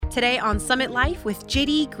Today on Summit Life with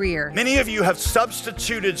J.D. Greear. Many of you have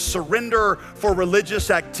substituted surrender for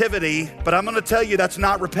religious activity, but I'm gonna tell you that's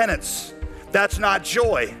not repentance. That's not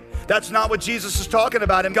joy. That's not what Jesus is talking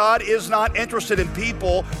about. And God is not interested in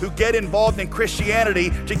people who get involved in Christianity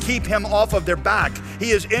to keep him off of their back.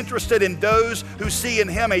 He is interested in those who see in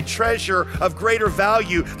him a treasure of greater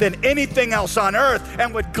value than anything else on earth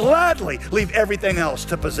and would gladly leave everything else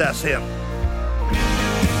to possess him.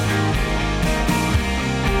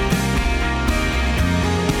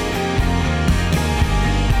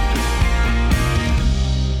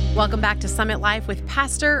 Welcome back to Summit Life with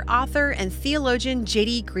pastor, author, and theologian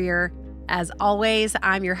J.D. Greear. As always,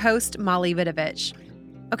 I'm your host, Molly Vidovich.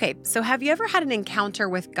 Okay, so have you ever had an encounter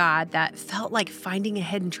with God that felt like finding a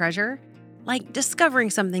hidden treasure? Like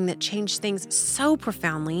discovering something that changed things so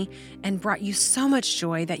profoundly and brought you so much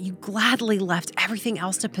joy that you gladly left everything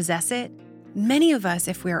else to possess it? Many of us,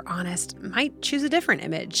 if we're honest, might choose a different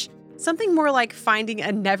image. Something more like finding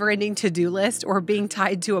a never-ending to-do list or being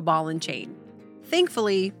tied to a ball and chain.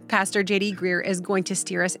 Thankfully, Pastor J.D. Greear is going to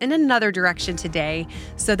steer us in another direction today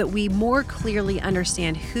so that we more clearly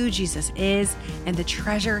understand who Jesus is and the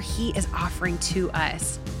treasure he is offering to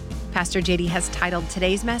us. Pastor J.D. has titled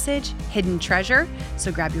today's message, Hidden Treasure,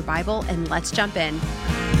 so grab your Bible and let's jump in.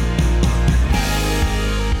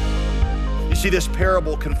 You see, this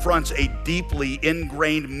parable confronts a deeply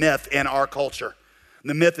ingrained myth in our culture. And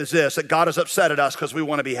the myth is this, that God is upset at us because we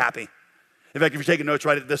want to be happy. In fact, if you're taking notes,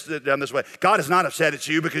 write it down this way. God is not upset at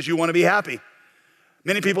you because you want to be happy.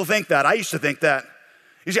 Many people think that. I used to think that.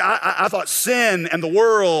 You see, I thought sin and the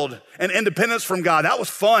world and independence from God, that was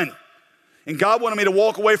fun. And God wanted me to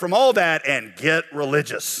walk away from all that and get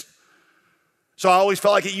religious. So I always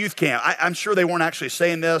felt like at youth camp. I'm sure they weren't actually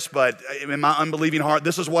saying this, but in my unbelieving heart,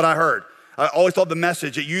 this is what I heard. I always thought the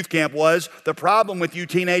message at youth camp was, the problem with you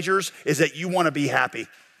teenagers is that you want to be happy.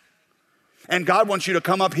 And God wants you to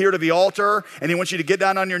come up here to the altar and he wants you to get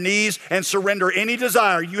down on your knees and surrender any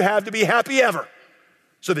desire you have to be happy ever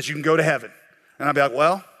so that you can go to heaven. And I'd be like,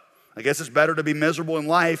 well, I guess it's better to be miserable in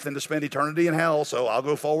life than to spend eternity in hell, so I'll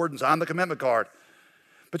go forward and sign the commitment card.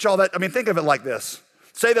 But y'all, think of it like this.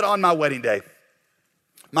 Say that on my wedding day,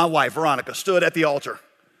 my wife, Veronica, stood at the altar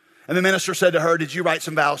and the minister said to her, did you write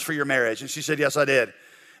some vows for your marriage? And she said, yes, I did.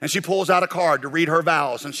 And she pulls out a card to read her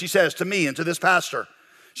vows and she says to me and to this pastor,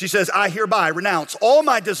 she says, I hereby renounce all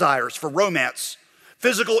my desires for romance,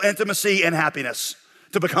 physical intimacy, and happiness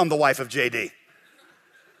to become the wife of JD.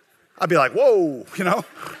 I'd be like, whoa, I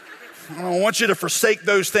don't want you to forsake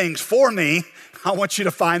those things for me. I want you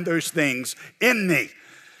to find those things in me.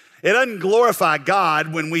 It doesn't glorify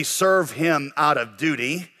God when we serve him out of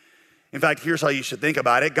duty. In fact, here's how you should think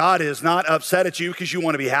about it. God is not upset at you because you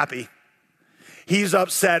want to be happy. He's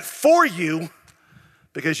upset for you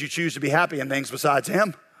because you choose to be happy in things besides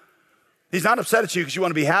him. He's not upset at you because you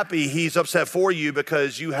want to be happy. He's upset for you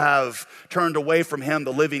because you have turned away from him,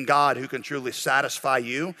 the living God who can truly satisfy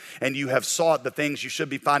you, and you have sought the things you should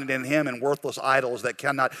be finding in him and worthless idols that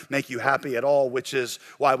cannot make you happy at all, which is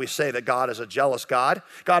why we say that God is a jealous God.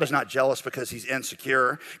 God is not jealous because he's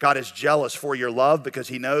insecure. God is jealous for your love because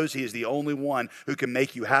he knows he is the only one who can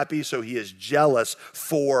make you happy, so he is jealous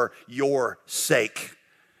for your sake.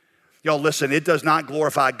 Y'all listen, it does not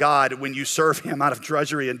glorify God when you serve him out of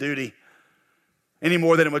drudgery and duty any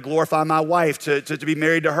more than it would glorify my wife to be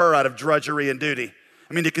married to her out of drudgery and duty.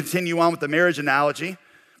 To continue on with the marriage analogy,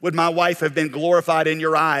 would my wife have been glorified in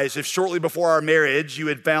your eyes if shortly before our marriage you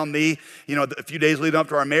had found me, a few days leading up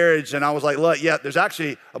to our marriage, and I was like, look, yeah, there's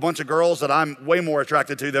actually a bunch of girls that I'm way more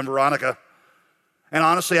attracted to than Veronica. And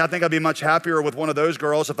honestly, I think I'd be much happier with one of those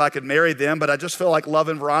girls if I could marry them, but I just feel like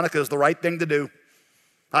loving Veronica is the right thing to do.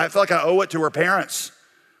 I feel like I owe it to her parents.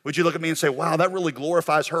 Would you look at me and say, wow, that really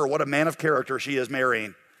glorifies her. What a man of character she is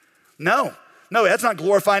marrying. No, that's not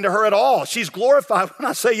glorifying to her at all. She's glorified when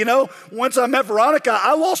I say, once I met Veronica,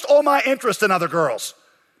 I lost all my interest in other girls.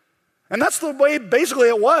 And that's the way basically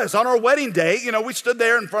it was. On our wedding day, we stood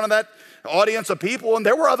there in front of that audience of people and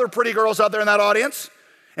there were other pretty girls out there in that audience.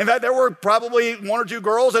 In fact, there were probably one or two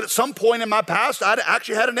girls that at some point in my past, I'd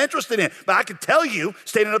actually had an interest in. But I could tell you,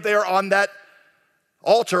 standing up there on that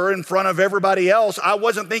altar in front of everybody else, I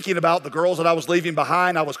wasn't thinking about the girls that I was leaving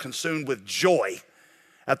behind. I was consumed with joy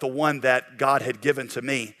at the one that God had given to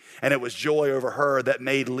me. And it was joy over her that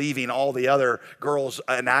made leaving all the other girls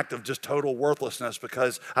an act of just total worthlessness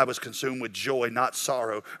because I was consumed with joy, not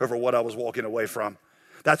sorrow over what I was walking away from.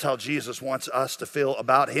 That's how Jesus wants us to feel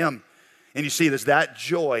about him. And you see, there's that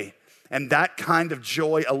joy and that kind of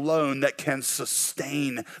joy alone that can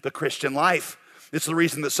sustain the Christian life. It's the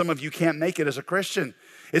reason that some of you can't make it as a Christian.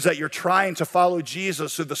 is that you're trying to follow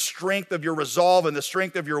Jesus through the strength of your resolve and the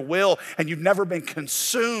strength of your will, and you've never been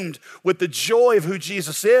consumed with the joy of who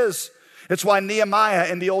Jesus is. It's why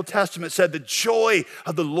Nehemiah in the Old Testament said, the joy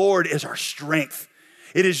of the Lord is our strength.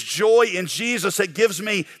 It is joy in Jesus that gives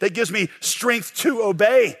me strength to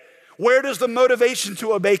obey. Where does the motivation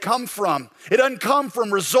to obey come from? It doesn't come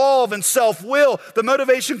from resolve and self-will. The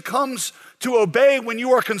motivation comes to obey when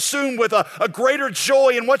you are consumed with a greater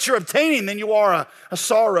joy in what you're obtaining than you are a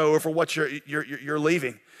sorrow over what you're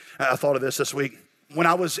leaving. I thought of this week. When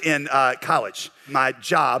I was in college, my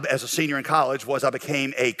job as a senior in college was I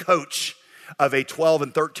became a coach of a 12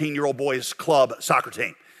 and 13-year-old boys club soccer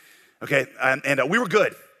team. Okay, and we were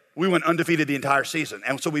good. We went undefeated the entire season.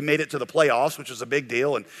 And so we made it to the playoffs, which was a big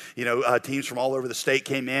deal. And, teams from all over the state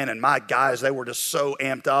came in. And my guys, they were just so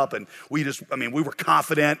amped up. And we were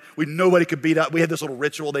confident. Nobody could beat up. We had this little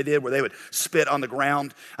ritual they did where they would spit on the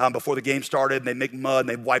ground before the game started. And they'd make mud and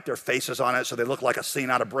they'd wipe their faces on it so they looked like a scene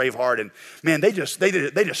out of Braveheart. And, man, they just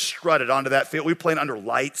strutted onto that field. We played under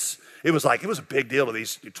lights. It was a big deal to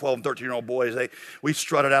these 12 and 13-year-old boys. We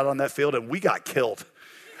strutted out on that field and we got killed.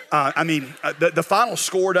 The final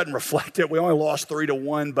score doesn't reflect it. We only lost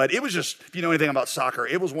 3-1, but it was just, if you know anything about soccer,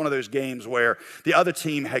 it was one of those games where the other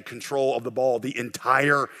team had control of the ball the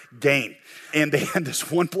entire game. And they had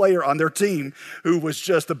this one player on their team who was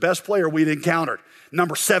just the best player we'd encountered,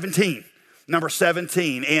 number 17.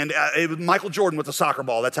 And it was Michael Jordan with the soccer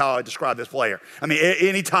ball. That's how I describe this player.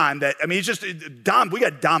 Anytime that, it's just, we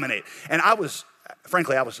got dominated. And I was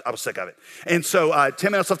sick of it. And so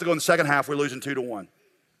 10 minutes left to go in the second half, we're losing 2-1.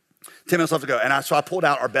 10 minutes left to go. And so I pulled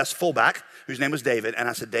out our best fullback, whose name was David, and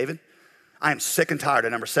I said, David, I am sick and tired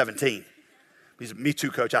of number 17. He said, me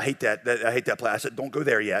too, coach. I hate that play. I said, don't go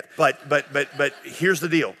there yet. But here's the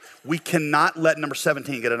deal. We cannot let number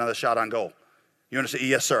 17 get another shot on goal. You understand?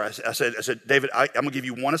 Yes, sir. I said, David, I'm going to give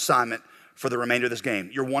you one assignment for the remainder of this game.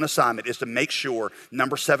 Your one assignment is to make sure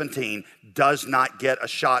number 17 does not get a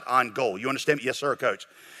shot on goal. You understand? Yes, sir, coach.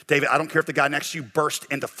 David, I don't care if the guy next to you burst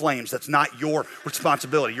into flames. That's not your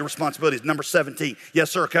responsibility. Your responsibility is number 17. Yes,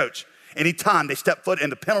 sir, coach. Anytime they step foot in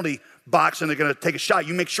the penalty box and they're going to take a shot,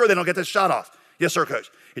 you make sure they don't get this shot off. Yes, sir, coach.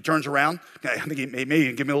 He turns around. I think he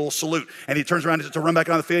maybe give me a little salute. And he turns around to run back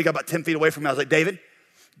on the field. He got about 10 feet away from me. I was like, David,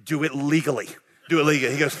 do it legally. Do it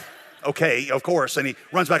legally. He goes, okay, of course. And he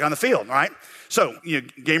runs back on the field, all right? So,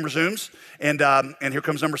 game resumes, and here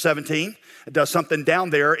comes number 17. It does something down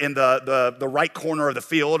there in the right corner of the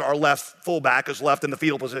field. Our left fullback is left in the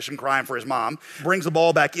fetal position crying for his mom. Brings the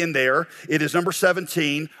ball back in there. It is number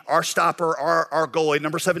 17, our stopper, our goalie.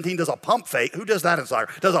 Number 17 does a pump fake. Who does that in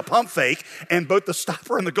soccer? Does a pump fake, and both the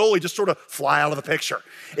stopper and the goalie just sort of fly out of the picture.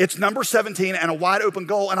 It's number 17 and a wide open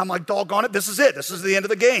goal, and I'm like, doggone it, this is it. This is the end of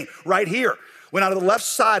the game right here. When out of the left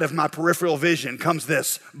side of my peripheral vision comes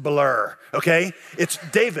this blur, okay? It's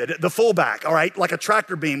David, the fullback, all right? Like a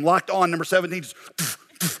tractor beam locked on number 17.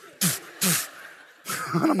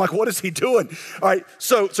 And I'm like, what is he doing? All right,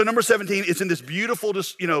 so number 17 is in this beautiful,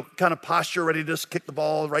 just, kind of posture, ready to just kick the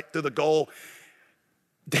ball right through the goal.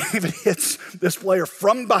 David hits this player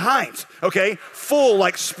from behind, okay? Full,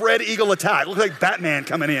 like, spread eagle attack. Looks like Batman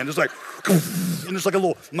coming in. Just like, and there's like a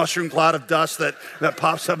little mushroom cloud of dust that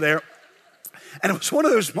pops up there. And it was one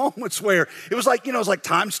of those moments where it was like, it was like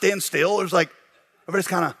time stands still. It was like, everybody's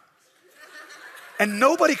kind of, and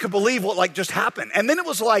nobody could believe what just happened. And then it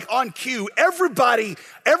was like on cue, everybody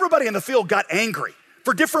in the field got angry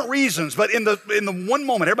for different reasons. But in the one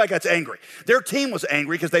moment, everybody got angry. Their team was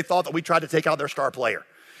angry because they thought that we tried to take out their star player.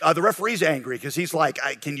 The referee's angry because he's like,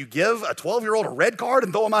 can you give a 12-year-old a red card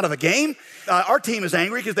and throw him out of the game? Our team is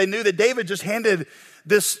angry because they knew that David just handed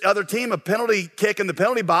this other team a penalty kick in the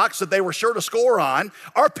penalty box that they were sure to score on.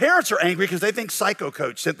 Our parents are angry because they think Psycho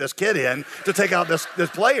Coach sent this kid in to take out this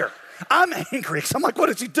player. I'm angry because I'm like, what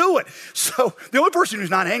is he doing? So the only person who's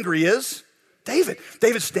not angry is David.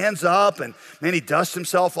 David stands up and he dusts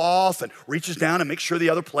himself off and reaches down and makes sure the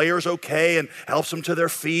other player is okay and helps them to their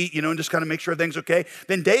feet, and just kind of make sure everything's okay.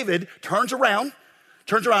 Then David turns around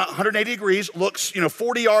 180 degrees, looks,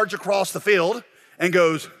 40 yards across the field and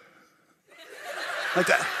goes like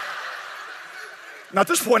that. Now at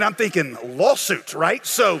this point, I'm thinking lawsuit, right?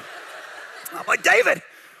 So I'm like, David,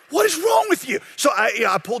 what is wrong with you? So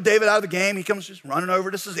I pulled David out of the game. He comes just running over.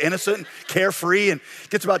 This is innocent and carefree and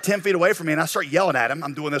gets about 10 feet away from me. And I start yelling at him.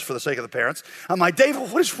 I'm doing this for the sake of the parents. I'm like,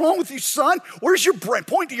 David, what is wrong with you, son? Where's your brain?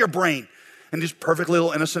 Point to your brain. And this perfectly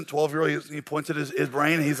little innocent 12-year-old, he points at his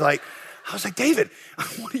brain. And he's like, I was like, David,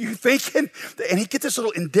 what are you thinking? And he gets this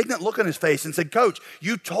little indignant look on his face and said, Coach,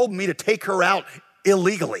 you told me to take her out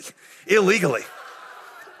illegally.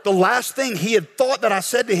 The last thing he had thought that I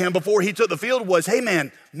said to him before he took the field was, hey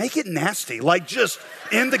man, make it nasty. Like just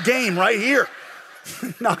end the game right here.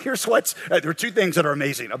 Now here's there are two things that are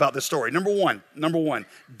amazing about this story. Number one,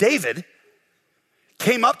 David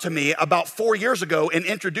came up to me about 4 years ago and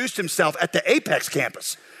introduced himself at the Apex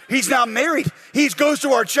campus. He's now married. He goes to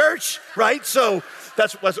our church, right? So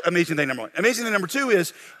that's amazing thing number one. Amazing thing number two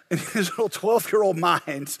is in his little 12-year-old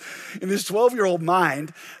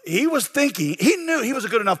mind, he was thinking, he knew he was a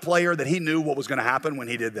good enough player that he knew what was going to happen when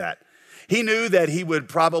he did that. He knew that he would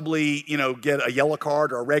probably, get a yellow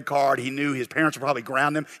card or a red card. He knew his parents would probably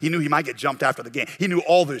ground him. He knew he might get jumped after the game. He knew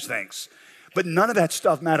all those things. But none of that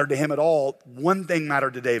stuff mattered to him at all. One thing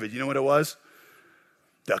mattered to David. You know what it was?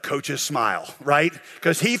 The coach's smile, right?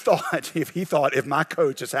 Because he thought if my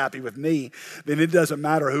coach is happy with me, then it doesn't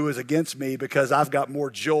matter who is against me because I've got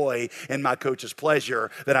more joy in my coach's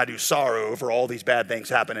pleasure than I do sorrow over all these bad things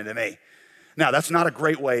happening to me. Now, that's not a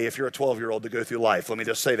great way if you're a 12-year-old to go through life. Let me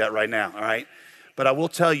just say that right now, all right? But I will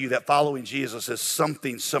tell you that following Jesus is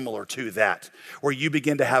something similar to that, where you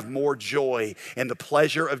begin to have more joy in the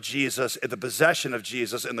pleasure of Jesus, in the possession of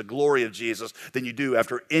Jesus, in the glory of Jesus than you do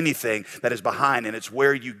after anything that is behind. And it's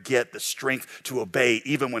where you get the strength to obey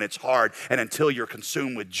even when it's hard. And until you're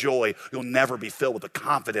consumed with joy, you'll never be filled with the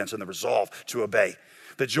confidence and the resolve to obey.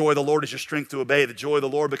 The joy of the Lord is your strength to obey. The joy of the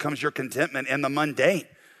Lord becomes your contentment in the mundane.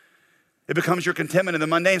 It becomes your contentment in the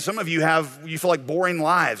mundane. Some of you feel like boring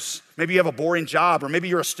lives. Maybe you have a boring job, or maybe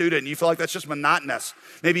you're a student and you feel like that's just monotonous.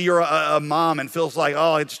 Maybe you're a mom and feels like,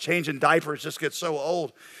 it's changing diapers just gets so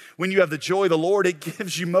old. When you have the joy of the Lord, it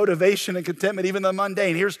gives you motivation and contentment, even the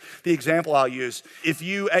mundane. Here's the example I'll use. If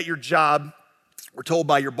you at your job were told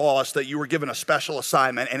by your boss that you were given a special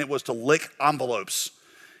assignment and it was to lick envelopes.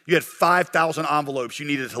 You had 5,000 envelopes you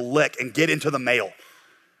needed to lick and get into the mail.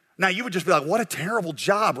 Now you would just be like, what a terrible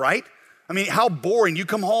job, right? I mean, how boring. You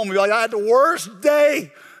come home and you're like, I had the worst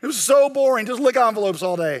day. It was so boring, just lick envelopes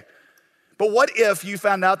all day. But what if you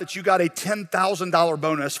found out that you got a $10,000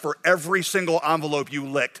 bonus for every single envelope you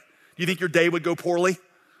licked? Do you think your day would go poorly?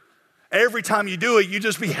 Every time you do it, you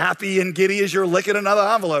just be happy and giddy as you're licking another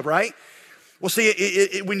envelope, right? Well,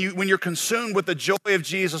 see, when you're consumed with the joy of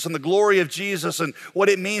Jesus and the glory of Jesus and what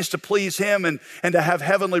it means to please him and to have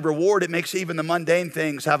heavenly reward, it makes even the mundane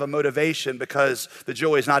things have a motivation because the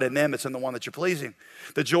joy is not in them, it's in the one that you're pleasing.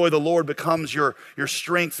 The joy of the Lord becomes your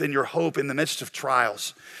strength and your hope in the midst of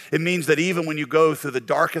trials. It means that even when you go through the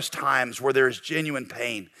darkest times where there is genuine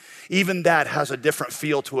pain, even that has a different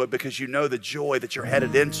feel to it because you know the joy that you're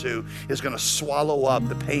headed into is going to swallow up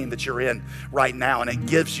the pain that you're in right now. And it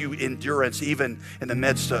gives you endurance even in the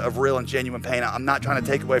midst of real and genuine pain. I'm not trying to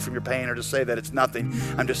take away from your pain or to say that it's nothing.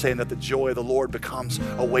 I'm just saying that the joy of the Lord becomes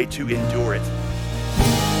a way to endure it.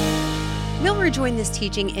 We'll rejoin this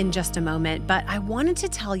teaching in just a moment, but I wanted to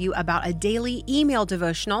tell you about a daily email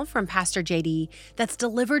devotional from Pastor JD that's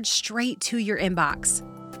delivered straight to your inbox.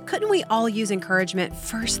 Couldn't we all use encouragement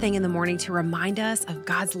first thing in the morning to remind us of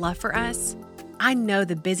God's love for us? I know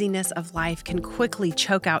the busyness of life can quickly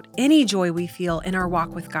choke out any joy we feel in our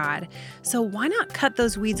walk with God. So why not cut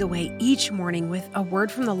those weeds away each morning with a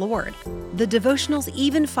word from the Lord? The devotionals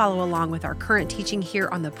even follow along with our current teaching here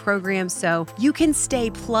on the program so you can stay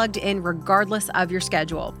plugged in regardless of your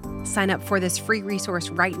schedule. Sign up for this free resource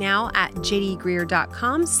right now at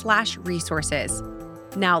jdgreer.com/resources.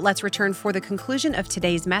 Now let's return for the conclusion of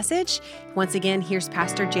today's message. Once again, here's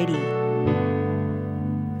Pastor JD.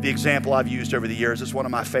 The example I've used over the years, it's one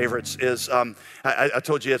of my favorites, is I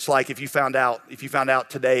told you it's like if you found out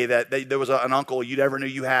today that there was an uncle you never knew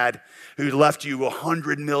you had who left you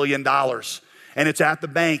 $100 million and it's at the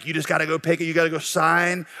bank. You just got to go pick it. You got to go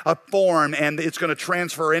sign a form and it's going to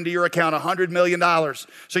transfer into your account $100 million.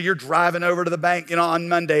 So you're driving over to the bank, on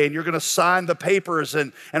Monday and you're going to sign the papers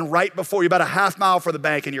and right before you're about a half mile from the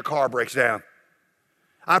bank and your car breaks down.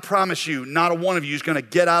 I promise you, not a one of you is going to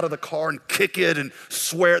get out of the car and kick it and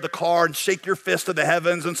swear at the car and shake your fist to the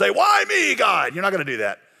heavens and say, "Why me, God?" You're not going to do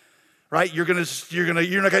that, right? You're going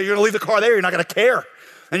to leave the car there. You're not going to care,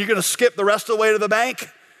 and you're going to skip the rest of the way to the bank.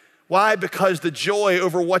 Why? Because the joy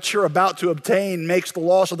over what you're about to obtain makes the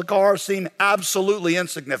loss of the car seem absolutely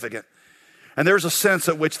insignificant. And there's a sense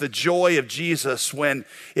at which the joy of Jesus, when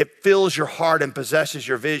it fills your heart and possesses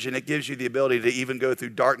your vision, it gives you the ability to even go through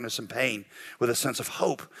darkness and pain with a sense of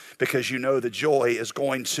hope because you know the joy is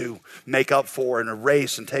going to make up for and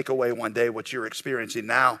erase and take away one day what you're experiencing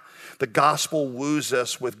now. The gospel woos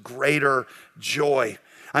us with greater joy.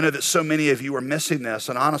 I know that so many of you are missing this,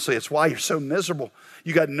 and honestly, it's why you're so miserable.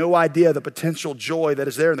 You got no idea the potential joy that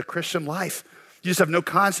is there in the Christian life. You just have no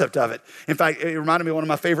concept of it. In fact, it reminded me of one of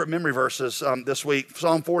my favorite memory verses this week,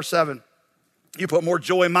 Psalm 4:7. You put more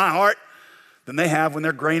joy in my heart than they have when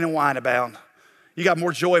they're grain and wine abound. You got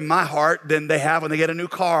more joy in my heart than they have when they get a new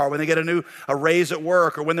car, when they get a raise at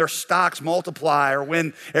work, or when their stocks multiply, or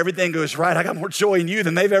when everything goes right. I got more joy in you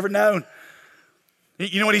than they've ever known.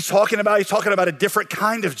 You know what he's talking about? He's talking about a different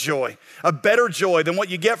kind of joy, a better joy than what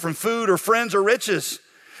you get from food or friends or riches.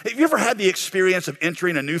 Have you ever had the experience of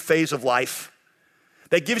entering a new phase of life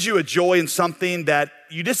that gives you a joy in something that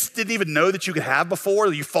you just didn't even know that you could have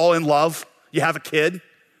before? You fall in love, you have a kid,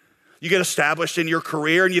 you get established in your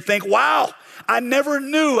career, and you think, wow, I never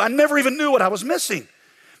even knew what I was missing.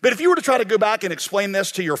 But if you were to try to go back and explain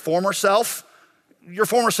this to your former self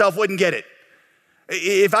wouldn't get it.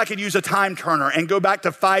 If I could use a time turner and go back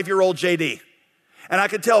to 5-year-old JD, and I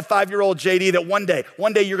could tell 5-year-old JD that one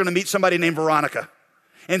day you're gonna meet somebody named Veronica,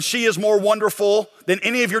 and she is more wonderful than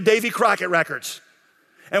any of your Davy Crockett records.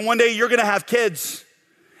 And one day you're gonna have kids,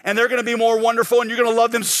 and they're gonna be more wonderful, and you're gonna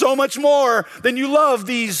love them so much more than you love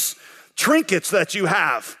these trinkets that you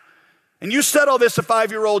have. And you said all this to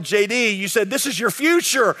 5-year-old JD. You said, this is your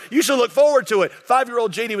future. You should look forward to it.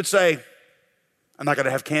 5-year-old JD would say, I'm not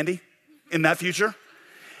gonna have candy in that future.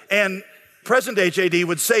 And present day JD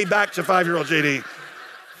would say back to 5-year-old JD,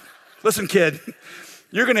 listen, kid,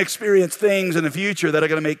 you're gonna experience things in the future that are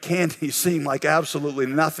gonna make candy seem like absolutely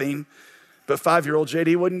nothing, but 5-year-old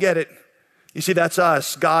JD wouldn't get it. You see, that's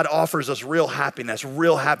us. God offers us real happiness,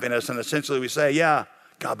 and essentially we say, yeah,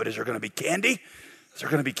 God, but is there gonna be candy? Is there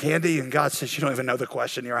gonna be candy? And God says, you don't even know the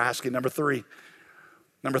question you're asking. Number three,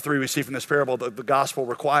 we see from this parable that the gospel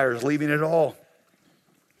requires leaving it all.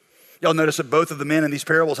 Y'all notice that both of the men in these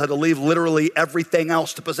parables had to leave literally everything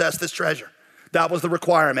else to possess this treasure. That was the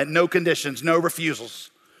requirement, no conditions, no refusals.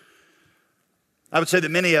 I would say that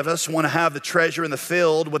many of us want to have the treasure in the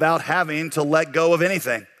field without having to let go of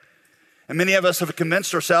anything. And many of us have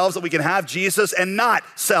convinced ourselves that we can have Jesus and not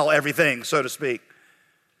sell everything, so to speak.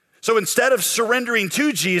 So instead of surrendering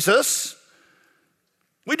to Jesus,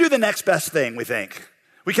 we do the next best thing, we think.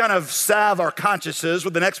 We kind of salve our consciences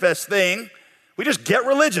with the next best thing. We just get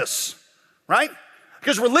religious, right?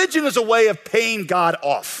 Because religion is a way of paying God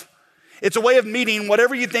off. It's a way of meeting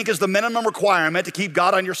whatever you think is the minimum requirement to keep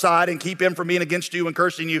God on your side and keep him from being against you and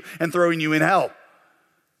cursing you and throwing you in hell.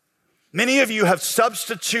 Many of you have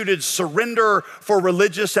substituted surrender for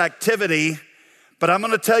religious activity, but I'm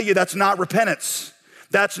gonna tell you that's not repentance.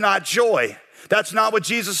 That's not joy. That's not what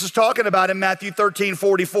Jesus is talking about in Matthew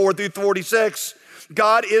 13:44 through 46.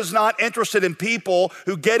 God is not interested in people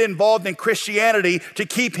who get involved in Christianity to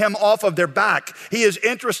keep him off of their back. He is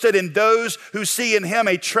interested in those who see in him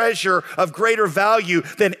a treasure of greater value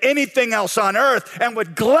than anything else on earth and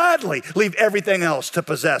would gladly leave everything else to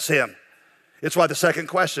possess him. It's why the second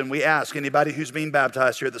question we ask anybody who's being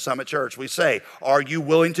baptized here at the Summit Church, we say, are you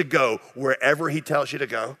willing to go wherever he tells you to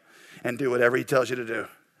go and do whatever he tells you to do?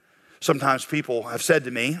 Sometimes people have said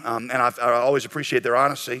to me, and I always appreciate their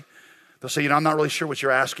honesty, they'll say, I'm not really sure what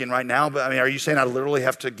you're asking right now, but are you saying I literally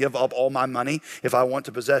have to give up all my money if I want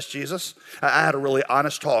to possess Jesus? I had a really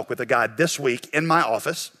honest talk with a guy this week in my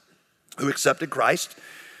office who accepted Christ.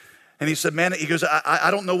 And he said, man, he goes,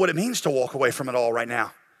 I don't know what it means to walk away from it all right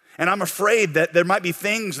now. And I'm afraid that there might be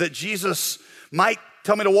things that Jesus might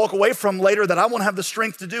tell me to walk away from later that I won't have the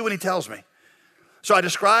strength to do when he tells me. So I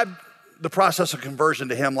described the process of conversion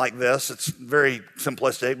to him like this. It's very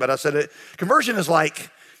simplistic, but I said conversion is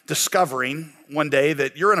like discovering one day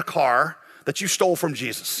that you're in a car that you stole from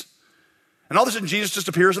Jesus. And all of a sudden, Jesus just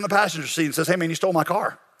appears in the passenger seat and says, hey man, you stole my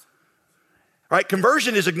car. Right?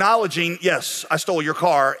 Conversion is acknowledging, yes, I stole your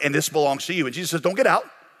car and this belongs to you. And Jesus says, don't get out,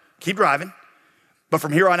 keep driving. But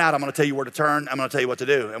from here on out, I'm gonna tell you where to turn, I'm gonna tell you what to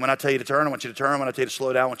do. And when I tell you to turn, I want you to turn. When I tell you to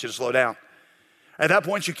slow down, I want you to slow down. At that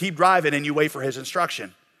point, you keep driving and you wait for his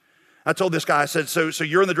instruction. I told this guy, I said, so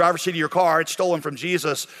you're in the driver's seat of your car, it's stolen from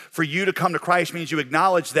Jesus. For you to come to Christ means you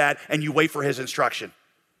acknowledge that and you wait for his instruction.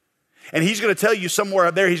 And he's gonna tell you somewhere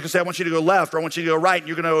up there, he's gonna say, I want you to go left or I want you to go right.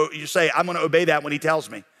 And you say, I'm gonna obey that when he tells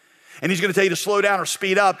me. And he's gonna tell you to slow down or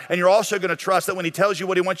speed up. And you're also gonna trust that when he tells you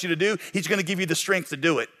what he wants you to do, he's gonna give you the strength to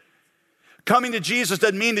do it. Coming to Jesus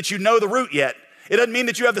doesn't mean that you know the route yet. It doesn't mean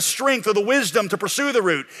that you have the strength or the wisdom to pursue the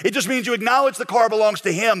route. It just means you acknowledge the car belongs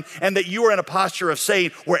to him and that you are in a posture of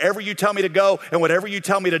saying, wherever you tell me to go and whatever you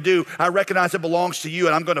tell me to do, I recognize it belongs to you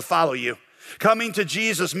and I'm gonna follow you. Coming to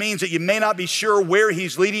Jesus means that you may not be sure where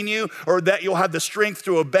he's leading you or that you'll have the strength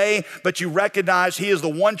to obey, but you recognize he is the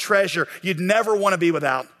one treasure you'd never wanna be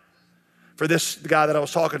without. For this guy that I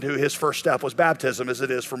was talking to, his first step was baptism, as it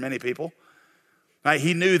is for many people. Right,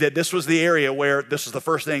 he knew that this was the area where this is the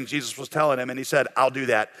first thing Jesus was telling him, and he said, I'll do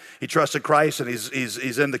that. He trusted Christ, and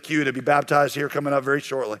he's in the queue to be baptized here coming up very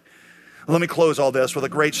shortly. Let me close all this with a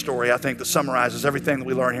great story, I think, that summarizes everything that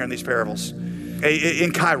we learn here in these parables.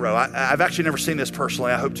 In Cairo, I've actually never seen this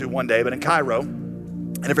personally. I hope to one day, but in Cairo,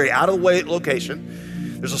 in a very out-of-the-way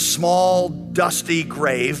location, there's a small, dusty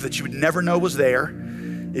grave that you would never know was there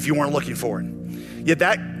if you weren't looking for it. Yet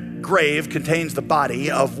that grave contains the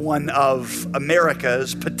body of one of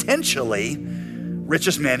America's potentially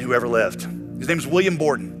richest men who ever lived. His name is William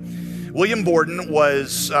Borden. William Borden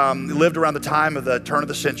lived around the time of the turn of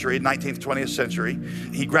the century, 19th, 20th century.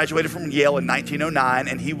 He graduated from Yale in 1909,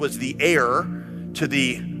 and he was the heir to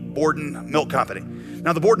the Borden Milk Company.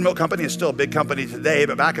 Now, the Borden Milk Company is still a big company today,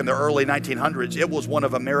 but back in the early 1900s, it was one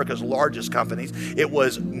of America's largest companies. It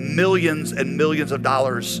was millions and millions of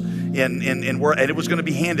dollars in work, and it was going to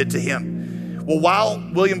be handed to him. Well,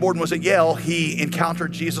 while William Borden was at Yale, he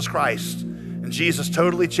encountered Jesus Christ, and Jesus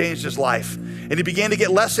totally changed his life. And he began to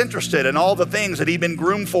get less interested in all the things that he'd been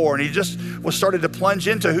groomed for, and he just started to plunge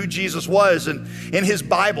into who Jesus was. And in his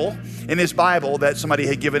Bible that somebody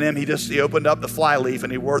had given him, he opened up the flyleaf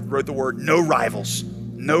and he wrote the word, "No rivals,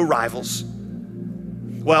 no rivals."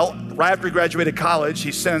 Well, right after he graduated college,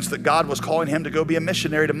 he sensed that God was calling him to go be a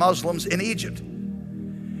missionary to Muslims in Egypt.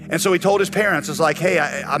 And so he told his parents, it's like, hey,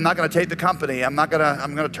 I'm not going to take the company. I'm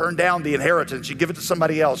going to turn down the inheritance. You give it to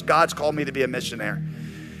somebody else. God's called me to be a missionary.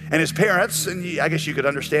 And his parents, and I guess you could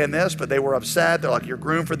understand this, but they were upset. They're like, you're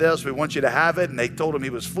groomed for this. We want you to have it. And they told him he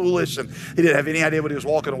was foolish and he didn't have any idea what he was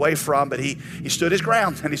walking away from. But he stood his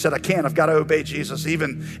ground and he said, I've got to obey Jesus,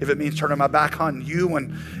 even if it means turning my back on you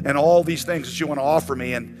and all these things that you want to offer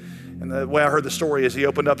me. And the way I heard the story is he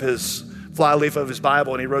opened up his flyleaf of his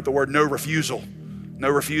Bible and he wrote the word "no refusal." No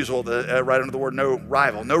refusal, right under the word "no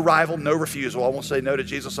rival." No rival, no refusal. I won't say no to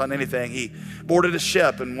Jesus on anything. He boarded a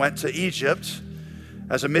ship and went to Egypt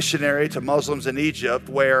as a missionary to Muslims in Egypt,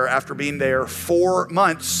 where after being there 4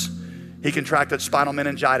 months, he contracted spinal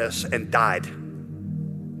meningitis and died.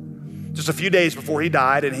 Just a few days before he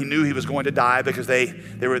died, and he knew he was going to die because they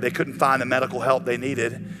couldn't find the medical help they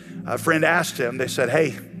needed. A friend asked him, they said,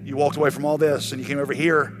 hey, you walked away from all this and you came over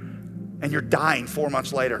here and you're dying 4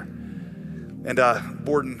 months later. And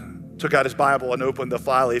Borden took out his Bible and opened the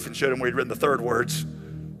flyleaf and showed him where he'd written the third words,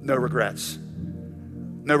 "No regrets."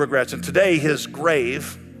 No regrets. And today his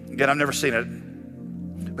grave, again, I've never seen it,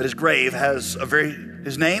 but his grave has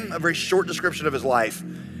his name, a very short description of his life.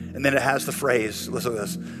 And then it has the phrase, listen to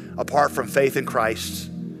this, "Apart from faith in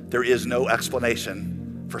Christ, there is no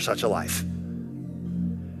explanation for such a life."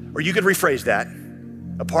 Or you could rephrase that,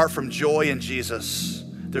 apart from joy in Jesus,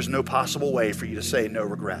 there's no possible way for you to say no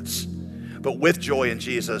regrets. But with joy in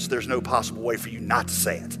Jesus, there's no possible way for you not to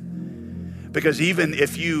say it. Because even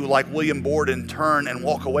if you, like William Borden, turn and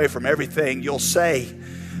walk away from everything, you'll say,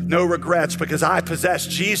 no regrets, because I possess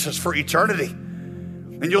Jesus for eternity.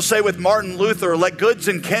 And you'll say with Martin Luther, let goods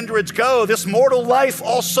and kindreds go, this mortal life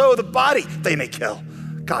also the body they may kill.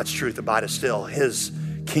 God's truth abideth still, his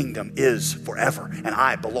kingdom is forever, and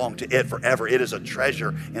I belong to it forever. It is a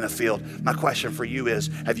treasure in a field. My question for you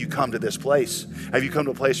is, have you come to this place? Have you come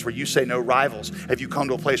to a place where you say no rivals? Have you come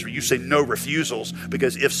to a place where you say no refusals?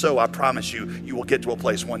 Because if so, I promise you, you will get to a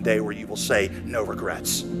place one day where you will say no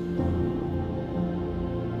regrets.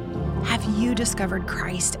 Have you discovered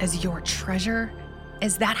Christ as your treasure?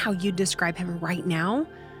 Is that how you describe him right now?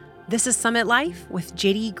 This is Summit Life with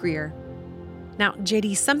JD Greear. Now,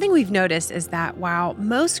 JD, something we've noticed is that while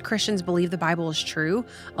most Christians believe the Bible is true,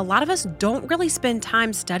 a lot of us don't really spend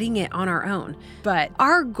time studying it on our own. But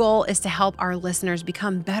our goal is to help our listeners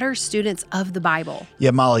become better students of the Bible. Yeah,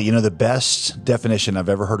 Molly, the best definition I've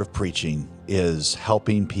ever heard of preaching is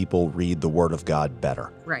helping people read the Word of God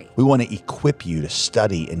better. Right. We want to equip you to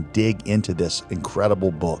study and dig into this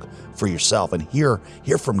incredible book for yourself and hear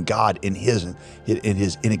from God in His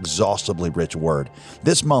inexhaustibly rich Word.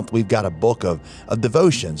 This month, we've got a book of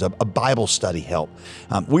devotions, a Bible study help.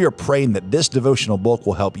 We are praying that this devotional book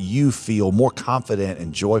will help you feel more confident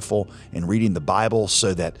and joyful in reading the Bible,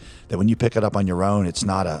 so that when you pick it up on your own, it's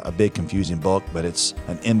not a big confusing book, but it's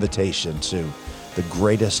an invitation to the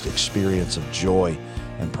greatest experience of joy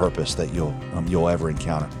and purpose that you'll ever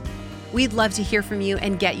encounter. We'd love to hear from you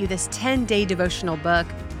and get you this 10-day devotional book.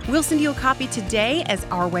 We'll send you a copy today as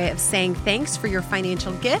our way of saying thanks for your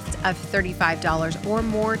financial gift of $35 or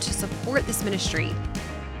more to support this ministry.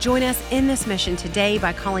 Join us in this mission today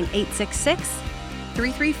by calling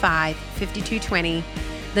 866-335-5220.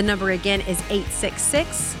 The number again is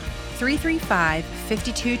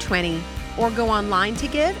 866-335-5220. Or go online to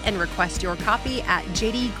give and request your copy at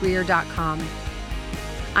jdgreear.com.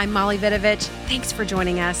 I'm Molly Vidovich. Thanks for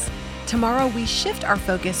joining us. Tomorrow we shift our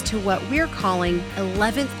focus to what we're calling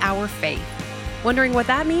 11th hour faith. Wondering what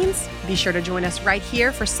that means? Be sure to join us right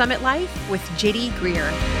here for Summit Life with J.D.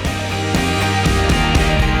 Greear.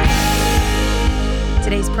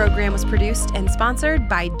 Today's program was produced and sponsored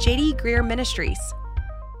by J.D. Greear Ministries.